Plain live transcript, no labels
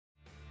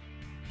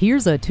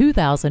Here's a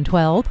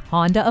 2012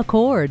 Honda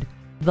Accord.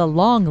 The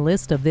long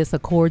list of this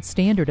Accord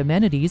standard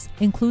amenities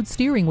includes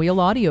steering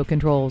wheel audio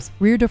controls,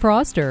 rear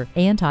defroster,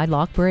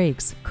 anti-lock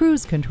brakes,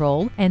 cruise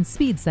control, and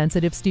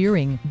speed-sensitive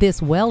steering.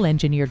 This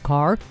well-engineered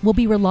car will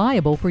be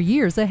reliable for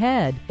years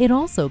ahead. It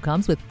also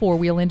comes with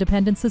four-wheel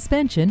independent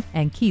suspension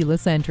and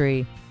keyless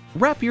entry.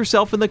 Wrap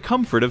yourself in the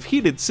comfort of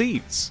heated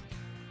seats.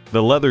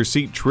 The leather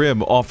seat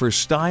trim offers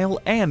style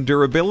and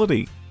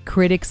durability.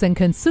 Critics and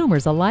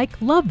consumers alike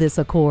love this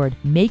Accord,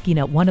 making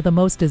it one of the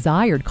most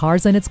desired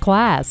cars in its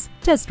class.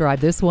 Test drive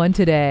this one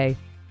today.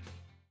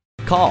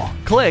 Call,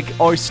 click,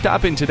 or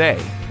stop in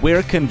today.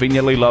 We're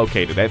conveniently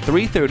located at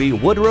 330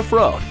 Woodruff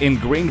Road in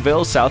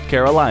Greenville, South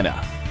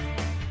Carolina.